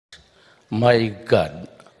My God,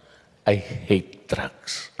 I hate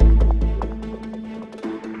trucks.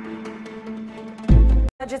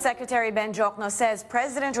 Budget Secretary Ben Jokno says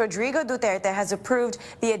President Rodrigo Duterte has approved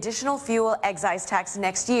the additional fuel excise tax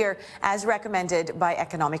next year as recommended by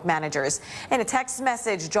economic managers. In a text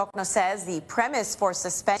message, Jokno says the premise for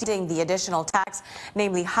suspending the additional tax,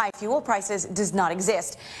 namely high fuel prices, does not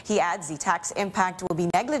exist. He adds the tax impact will be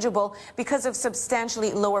negligible because of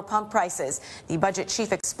substantially lower pump prices. The budget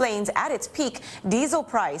chief explains at its peak, diesel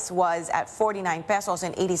price was at 49 pesos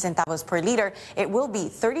and 80 centavos per liter. It will be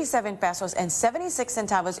 37 pesos and 76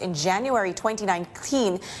 centavos in January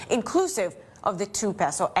 2019, inclusive of the 2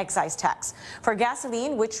 peso excise tax. For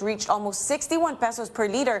gasoline, which reached almost 61 pesos per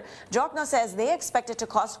liter, Jokno says they expect it to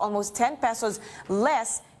cost almost 10 pesos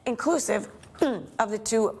less, inclusive of the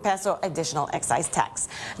 2 peso additional excise tax.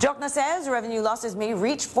 Jokno says revenue losses may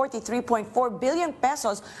reach 43.4 billion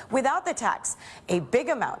pesos without the tax, a big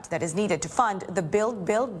amount that is needed to fund the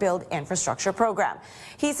Build infrastructure program.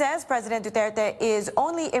 He says President Duterte is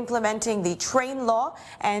only implementing the train law,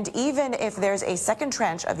 and even if there's a second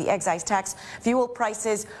tranche of the excise tax, fuel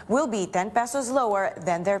prices will be 10 pesos lower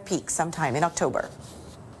than their peak sometime in October.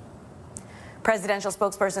 Presidential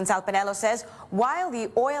spokesperson Sal Panelo says while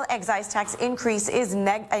the oil excise tax increase is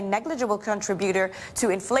a negligible contributor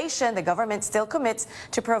to inflation, the government still commits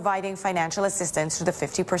to providing financial assistance to the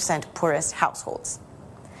 50% poorest households.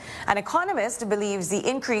 An economist believes the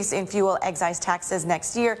increase in fuel excise taxes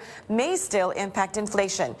next year may still impact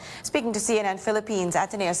inflation. Speaking to CNN Philippines,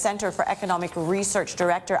 Ateneo Center for Economic Research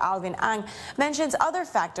Director Alvin Ang mentions other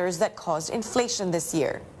factors that caused inflation this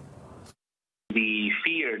year. The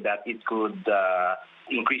fear that it could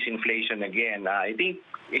increase inflation again, I think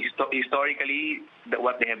historically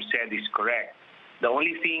what they have said is correct. The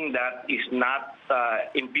only thing that is not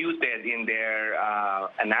imputed in their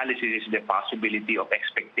analysis is the possibility of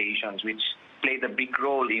expectations, which played a big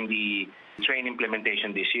role in the train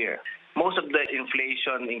implementation this year. Most of the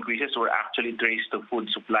inflation increases were actually traced to food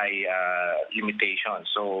supply limitations.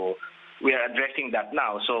 So we are addressing that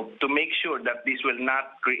now. So to make sure that this will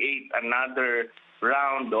not create another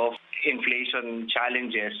round of inflation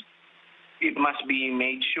challenges, it must be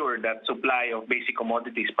made sure that supply of basic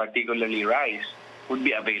commodities, particularly rice, would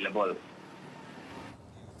be available.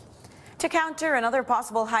 To counter another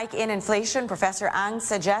possible hike in inflation, Professor Ang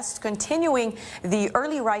suggests continuing the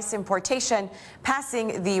early rice importation,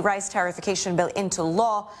 passing the rice tariffication bill into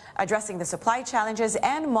law, addressing the supply challenges,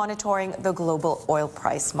 and monitoring the global oil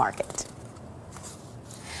price market.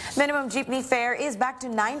 Minimum jeepney fare is back to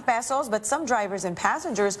 9 pesos, but some drivers and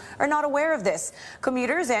passengers are not aware of this.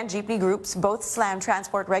 Commuters and jeepney groups both slam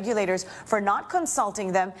transport regulators for not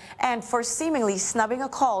consulting them and for seemingly snubbing a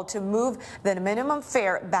call to move the minimum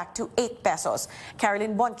fare back to 8 pesos.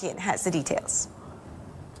 Caroline Bonkin has the details.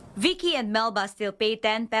 Vicky and Melba still pay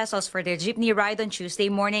 10 pesos for their jeepney ride on Tuesday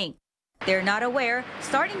morning. They're not aware,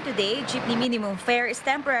 starting today, jeepney minimum fare is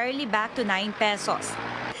temporarily back to 9 pesos.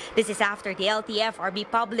 This is after the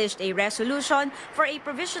LTFRB published a resolution for a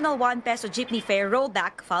provisional 1 peso jeepney fare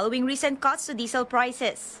rollback following recent cuts to diesel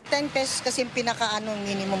prices. 10 pesos kasi yung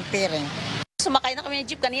minimum fare. Sumakay na kami ng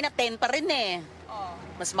jeep kanina, 10 pa rin eh.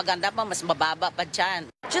 Mas maganda pa, mas mababa pa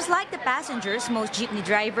dyan. Just like the passengers, most jeepney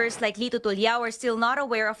drivers like Lito Tuliao are still not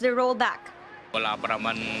aware of the rollback. Wala pa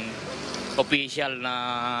naman official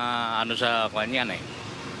na ano sa kanyan eh,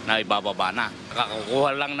 na ibababa na.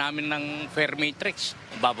 Kakakuha lang namin ng fare matrix.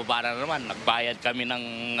 Bababa na naman. Nagbayad kami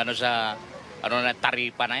ng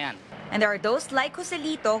taripa na yan. And there are those like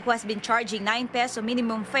Joselito who has been charging 9 peso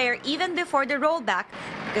minimum fare even before the rollback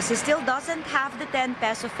because he still doesn't have the 10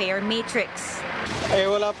 peso fare matrix. Eh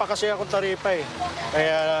wala pa kasi ako taripa eh.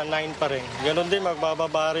 Kaya 9 pa rin. Ganun din,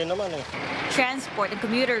 magbababa rin naman eh. Transport and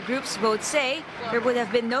commuter groups both say there would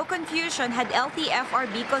have been no confusion had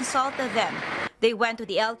LTFRB consulted them. They went to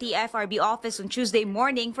the LTFRB office on Tuesday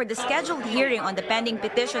morning for the scheduled hearing on the pending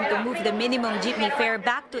petition to move the minimum jeepney fare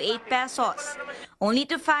back to 8 pesos, only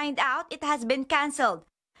to find out it has been cancelled.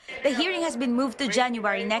 The hearing has been moved to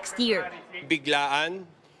January next year. Biglaan,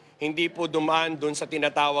 hindi po dumaan dun sa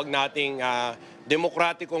tinatawag nating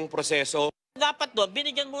demokratikong proseso. Dapat doon,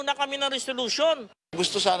 binigyan muna kami ng resolution.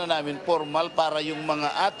 Gusto sana namin formal para yung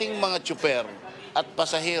ating mga tsuper at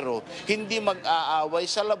pasahero hindi mag-aaway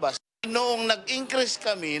sa labas. Noong nag-increase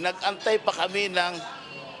kami, nag-antay pa kami ng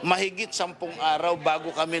mahigit 10 araw bago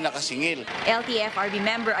kami nakasingil. LTFRB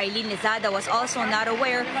member Eileen Lizada was also not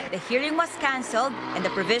aware the hearing was cancelled and the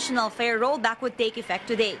provisional fare rollback would take effect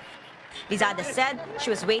today. Lizada said she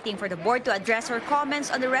was waiting for the board to address her comments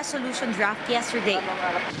on the resolution draft yesterday.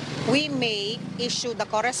 We may issue the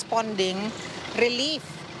corresponding relief.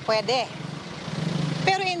 Pwede.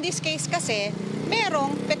 Pero in this case kasi,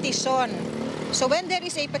 merong petition. So when there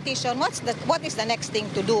is a petition, what is the next thing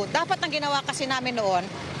to do? Dapat ang ginawa kasi namin noon,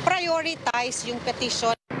 prioritize yung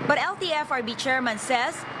petition. But LTFRB chairman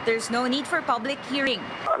says there's no need for public hearing.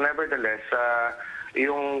 Nevertheless,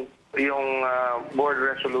 yung board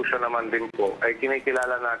resolution naman din po ay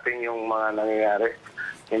kinikilala natin yung mga nangyayari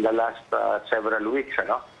in the last several weeks,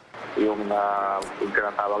 ano? Yung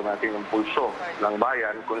tinatawag natin yung pulso ng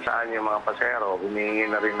bayan kung saan yung mga pasahero humihingi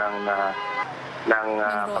na rin ng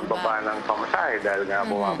pagbaba ng pamasahe dahil nga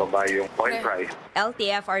bumababa yung oil price.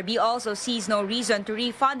 LTFRB also sees no reason to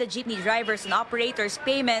refund the jeepney drivers and operators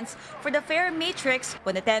payments for the fare matrix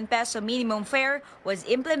when the 10 peso minimum fare was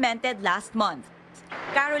implemented last month.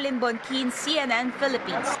 Caroline Bonquin, CNN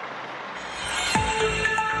Philippines.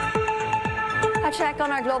 A check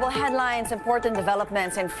on our global headlines. Important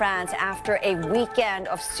developments in France after a weekend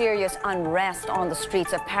of serious unrest on the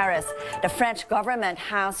streets of Paris. The French government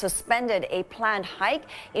has suspended a planned hike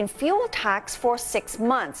in fuel tax for 6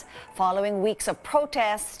 months, following weeks of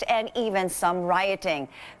protest and even some rioting.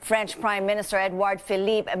 French Prime Minister Edouard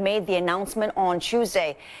Philippe made the announcement on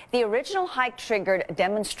Tuesday. The original hike triggered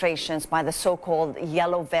demonstrations by the so-called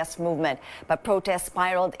Yellow Vest movement, but protests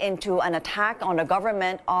spiraled into an attack on the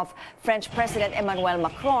government of French President Emmanuel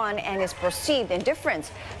Macron and his perceived indifference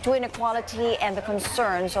to inequality and the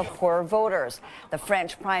concerns of poor voters. The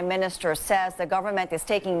French Prime Minister says the government is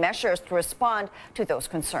taking measures to respond to those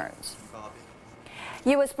concerns.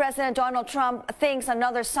 U.S. President Donald Trump thinks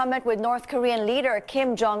another summit with North Korean leader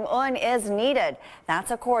Kim Jong-un is needed. That's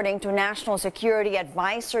according to National Security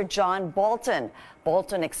Advisor John Bolton.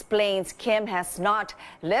 Bolton explains Kim has not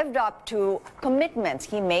lived up to commitments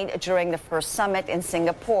he made during the first summit in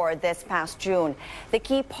Singapore this past June. The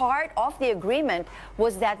key part of the agreement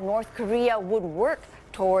was that North Korea would work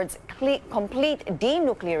towards complete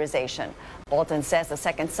denuclearization. Bolton says the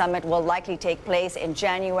second summit will likely take place in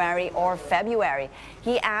January or February.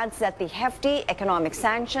 He adds that the hefty economic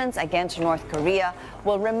sanctions against North Korea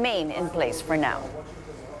will remain in place for now.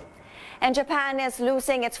 And Japan is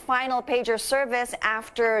losing its final pager service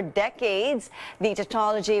after decades. The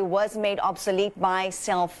technology was made obsolete by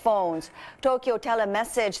cell phones. Tokyo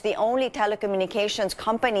Telemessage, the only telecommunications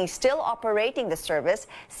company still operating the service,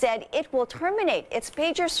 said it will terminate its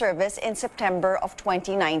pager service in September of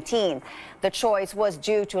 2019. The choice was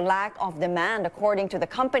due to lack of demand, according to the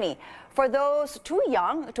company. For those too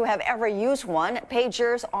young to have ever used one,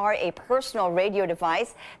 pagers are a personal radio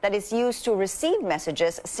device that is used to receive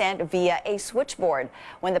messages sent via a switchboard.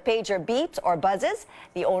 When the pager beeps or buzzes,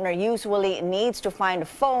 the owner usually needs to find a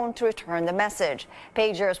phone to return the message.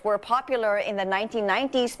 Pagers were popular in the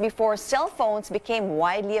 1990s before cell phones became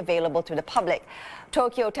widely available to the public.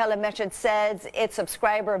 Tokyo Telemessage says its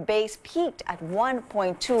subscriber base peaked at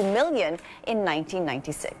 1.2 million in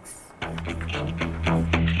 1996.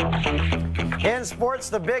 In sports,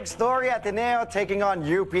 the big story, Ateneo taking on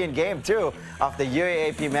UP in Game 2 of the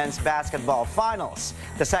UAAP Men's Basketball Finals.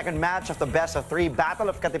 The second match of the best-of-3 Battle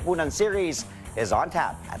of Katipunan series is on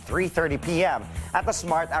tap at 3:30 p.m. at the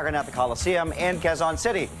Smart Araneta Coliseum in Quezon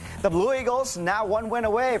City. The Blue Eagles, now one win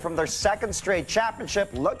away from their second straight championship,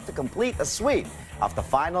 look to complete a sweep of the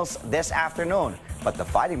finals this afternoon. But the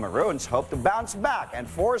Fighting Maroons hope to bounce back and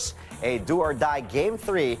force a do-or-die Game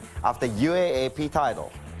 3 of the UAAP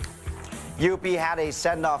title. UP had a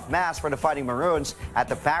send-off mass for the Fighting Maroons at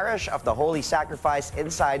the Parish of the Holy Sacrifice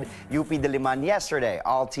inside UP Diliman yesterday.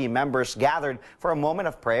 All team members gathered for a moment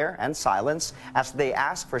of prayer and silence as they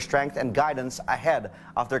asked for strength and guidance ahead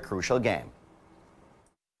of their crucial game.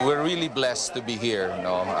 We're really blessed to be here.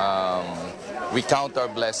 We count our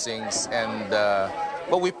blessings, and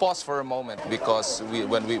but we pause for a moment because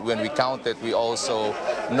when we count it, we also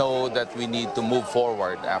know that we need to move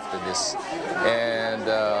forward after this. And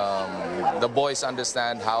the boys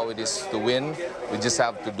understand how it is to win. We just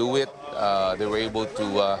have to do it. They were able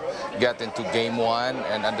to get into Game 1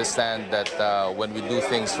 and understand that when we do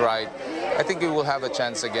things right, I think we will have a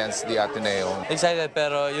chance against the Ateneo. Excited,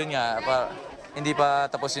 pero yun nga, hindi pa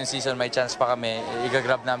tapos yung season, may chance pa kami.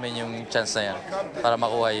 I-grab namin yung chance na yan para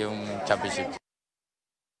makuha yung championship.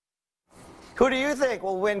 Who do you think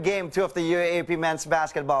will win Game 2 of the UAAP Men's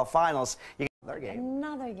Basketball Finals? Another game.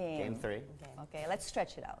 Another game. Game 3. Okay, let's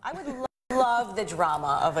stretch it out. I would love Love the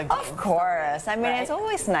drama of a game. Of course. I mean, Right. it's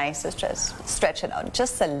always nice to just stretch it out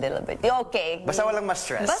just a little bit. Okay. Basta walang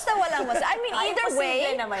ma-stress. Basta walang mas. I mean, either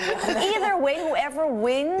way, Imposible naman yun. either way, whoever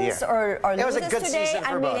wins Yeah. or It was a loses good today, season for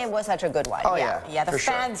I mean, both. it was such a good one. Oh, yeah. Yeah, the for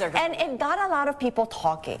sure. fans are And it got a lot of people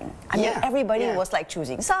talking. I mean, Yeah, everybody yeah. was like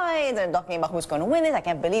choosing sides and talking about who's going to win it. I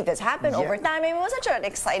can't believe this happened Yeah. over time. I mean, it was such an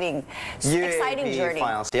exciting UAP journey.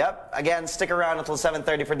 Finals. Yep. Again, stick around until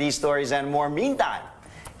 7:30 for these stories and more. Meantime,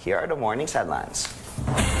 here are the morning's headlines.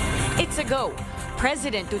 It's a go.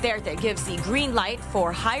 President Duterte gives the green light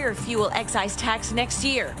for higher fuel excise tax next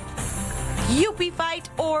year. UP fight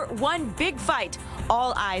or one big fight?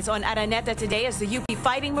 All eyes on Araneta today as the UP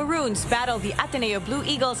Fighting Maroons battle the Ateneo Blue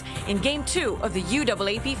Eagles in Game 2 of the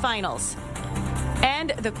UAAP Finals.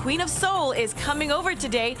 And the Queen of Soul is coming over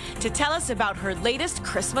today to tell us about her latest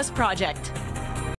Christmas project.